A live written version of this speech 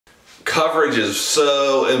Coverage is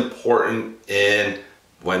so important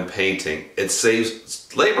when painting. It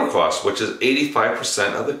saves labor costs, which is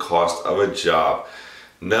 85% of the cost of a job.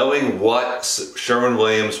 Knowing what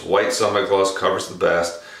Sherwin-Williams white semi-gloss covers the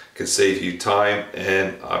best can save you time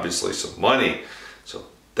and obviously some money. So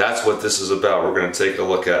that's what this is about. We're going to take a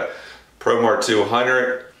look at ProMar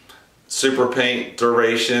 200, SuperPaint,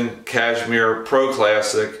 Duration, Cashmere, Pro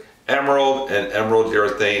Classic, Emerald, and Emerald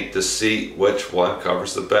Urethane to see which one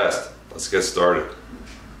covers the best. Let's get started.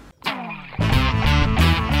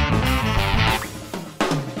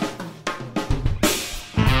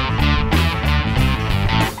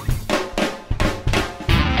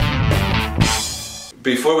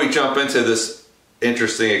 Before we jump into this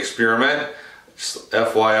interesting experiment, just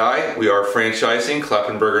FYI, we are franchising.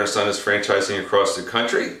 Klappenberger Son is franchising across the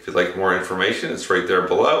country. If you'd like more information, it's right there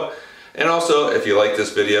below. And also, if you like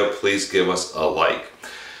this video, please give us a like.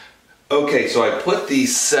 Okay, so I put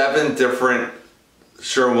these 7 different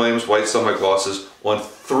Sherwin-Williams white semi-glosses on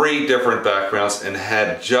 3 different backgrounds and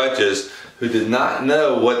had judges who did not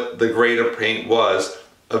know what the grade of paint was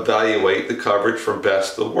evaluate the coverage from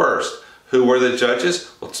best to worst. Who were the judges?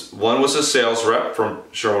 One was a sales rep from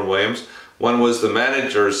Sherwin-Williams, one was the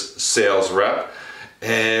manager's sales rep,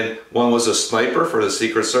 and one was a sniper for the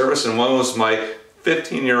Secret Service, and one was my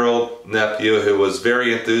 15-year-old nephew who was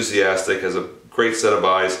very enthusiastic, has a great set of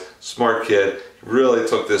eyes, smart kid, really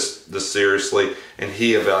took this seriously, and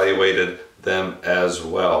he evaluated them as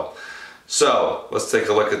well. So let's take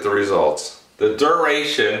a look at the results. The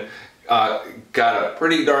Duration got a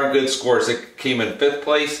pretty darn good scores. It came in 5th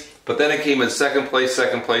place, but then it came in 2nd place,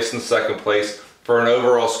 2nd place, and 2nd place for an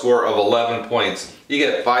overall score of 11 points. You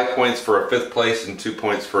get 5 points for a 5th place and 2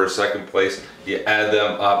 points for a 2nd place. You add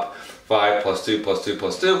them up, 5 plus 2 plus 2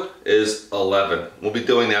 plus 2 is 11. We'll be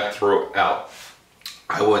doing that throughout.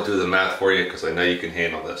 I won't do the math for you because I know you can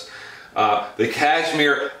handle this. The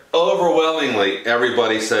Cashmere, overwhelmingly,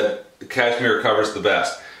 everybody said the Cashmere covers the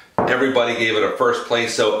best. Everybody gave it a 1st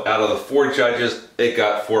place, so out of the 4 judges, it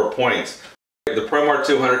got 4 points. The ProMar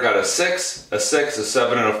 200 got a 6, a 6, a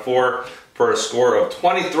 7, and a 4 for a score of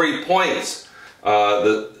 23 points.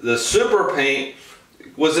 The SuperPaint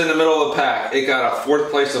was in the middle of the pack. It got a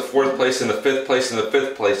 4th place, a 4th place, and a 5th place, and a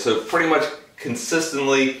 5th place. So pretty much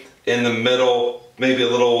consistently in the middle, maybe a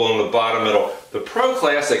little on the bottom middle. The Pro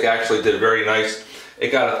Classic actually did very nice.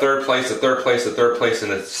 It got a 3rd place, a 3rd place, a 3rd place,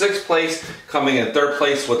 and a 6th place, coming in 3rd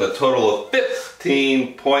place with a total of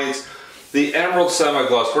 15 points. The Emerald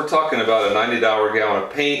Semi-Gloss, we're talking about a $90 gallon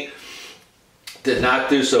of paint, did not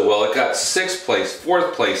do so well. It got 6th place,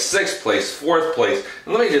 4th place, 6th place, 4th place.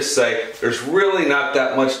 And let me just say, there's really not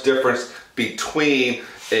that much difference between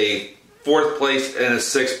a 4th place and a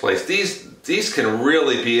 6th place. These can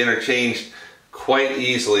really be interchanged quite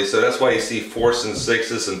easily, so that's why you see 4s and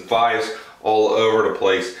 6s and 5s all over the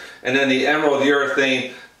place. And then the Emerald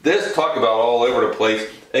Urethane, this, talk about all over the place.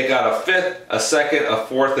 It got a 5th, a 2nd, a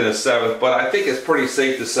 4th, and a 7th, but I think it's pretty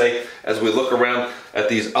safe to say, as we look around at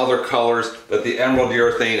these other colors, that the Emerald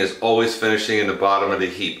Urethane is always finishing in the bottom of the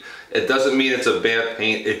heap. It doesn't mean it's a bad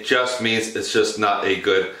paint, it just means it's just not a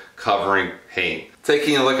good covering paint.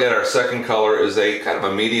 Taking a look at our second color is a kind of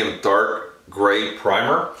a medium dark gray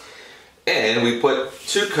primer, and we put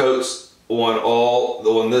 2 coats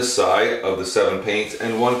on this side of the 7 paints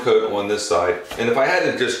and 1 coat on this side. And if I had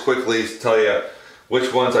to just quickly tell you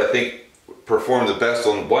which ones I think perform the best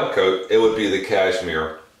on 1 coat, it would be the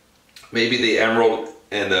Cashmere. Maybe the Emerald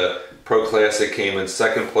and the Pro Classic came in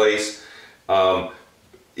 2nd place.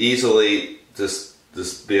 Easily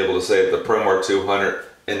just be able to say that the ProMar 200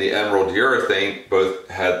 and the Emerald Urethane both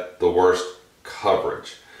had the worst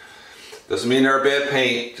coverage. Doesn't mean they're a bad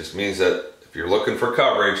paint, just means that if you're looking for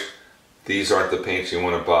coverage, these aren't the paints you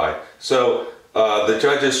want to buy. So the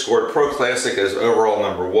judges scored Pro Classic as overall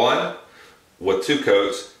number 1 with 2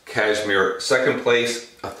 coats, Cashmere 2nd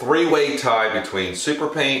place, a 3-way tie between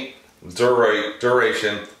SuperPaint,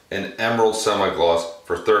 Duration, and Emerald Semi-Gloss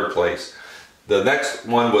for 3rd place. The next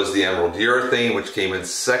one was the Emerald Urethane, which came in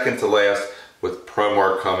 2nd to last, with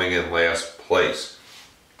ProMar coming in last place.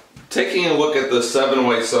 Taking a look at the 7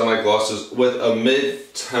 white semi-glosses with a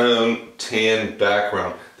mid-tone tan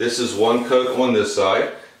background. This is 1 coat on this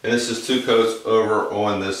side, and this is 2 coats over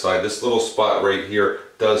on this side. This little spot right here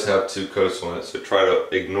does have 2 coats on it, so try to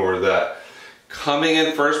ignore that. Coming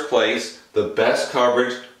in 1st place, the best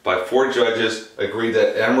coverage by 4 judges agreed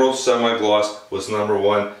that Emerald Semi-Gloss was number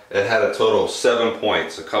 1. It had a total of 7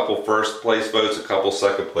 points. A couple 1st place votes, a couple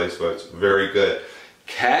 2nd place votes. Very good.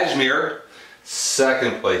 Cashmere,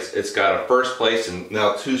 2nd place. It's got a 1st place and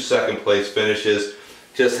now 2 2nd place finishes.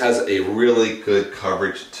 Just has a really good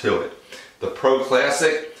coverage to it. The Pro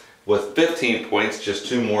Classic with 15 points, just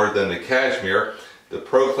 2 more than the Cashmere. The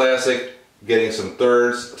Pro Classic getting some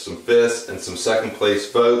thirds, some fifths, and some second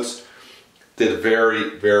place votes. Did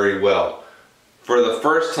very, very well. For the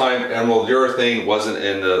first time, Emerald Urethane wasn't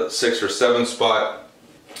in the 6 or 7 spot.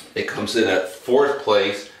 It comes in at 4th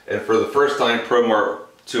place, and for the first time, ProMar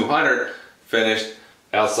 200 finished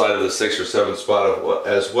outside of the 6 or 7 spot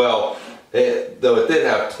as well. Though it did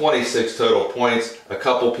have 26 total points, a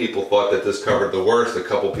couple people thought that this covered the worst, a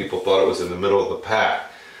couple people thought it was in the middle of the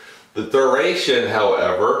pack. The duration,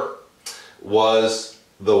 however, was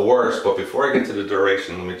the worst, but before I get to the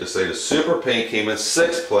duration, let me just say the SuperPaint came in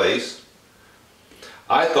 6th place.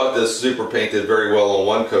 I thought this SuperPaint did very well on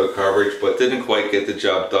 1 coat coverage, but didn't quite get the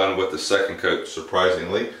job done with the 2nd coat,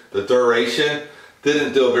 surprisingly. The duration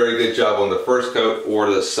didn't do a very good job on the 1st coat or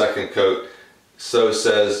the 2nd coat. So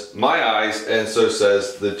says my eyes, and so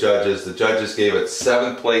says the judges. The judges gave it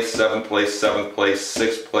 7th place, 7th place, 7th place,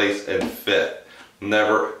 6th place, and 5th.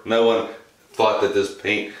 No one thought that this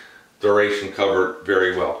paint duration covered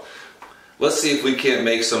very well. Let's see if we can't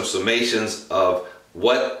make some summations of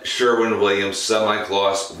what Sherwin-Williams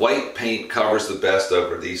semi-gloss white paint covers the best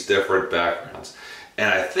over these different backgrounds. And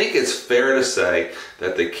I think it's fair to say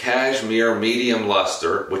that the Cashmere Medium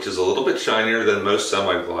Luster, which is a little bit shinier than most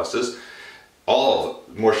semi-glosses,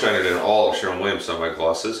 more shinier than all of Sherwin-Williams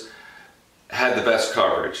semi-glosses, had the best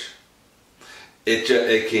coverage.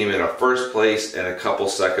 It came in a 1st place and a couple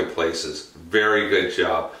 2nd places. Very good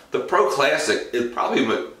job. The Pro Classic, it probably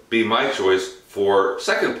would be my choice for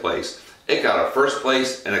 2nd place. It got a 1st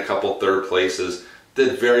place and a couple 3rd places.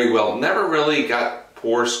 Did very well. Never really got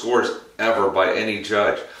poor scores ever by any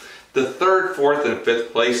judge. The 3rd, 4th, and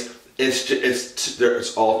 5th place,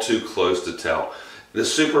 it's all too close to tell. The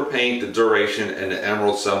SuperPaint, the duration, and the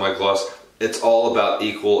Emerald semi-gloss, it's all about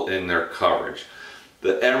equal in their coverage.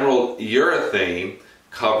 The Emerald Urethane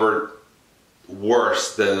covered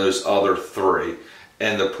worse than those other 3,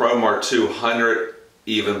 and the ProMar 200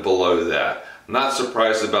 even below that. Not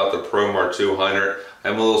surprised about the ProMar 200.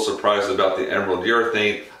 I'm a little surprised about the Emerald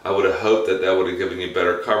Urethane. I would have hoped that that would have given you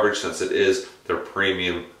better coverage since it is their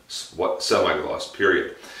premium semi-gloss,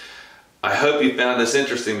 period. I hope you found this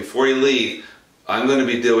interesting. Before you leave, I'm going to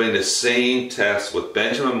be doing the same test with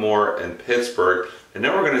Benjamin Moore and Pittsburgh, and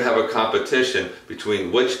then we're going to have a competition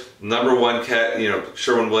between which #1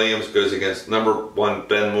 Sherwin-Williams goes against #1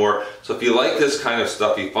 Ben Moore. So if you like this kind of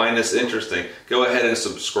stuff, you find this interesting, go ahead and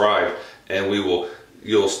subscribe, and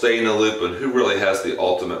you'll stay in the loop on who really has the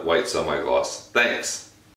ultimate white semi-gloss. Thanks.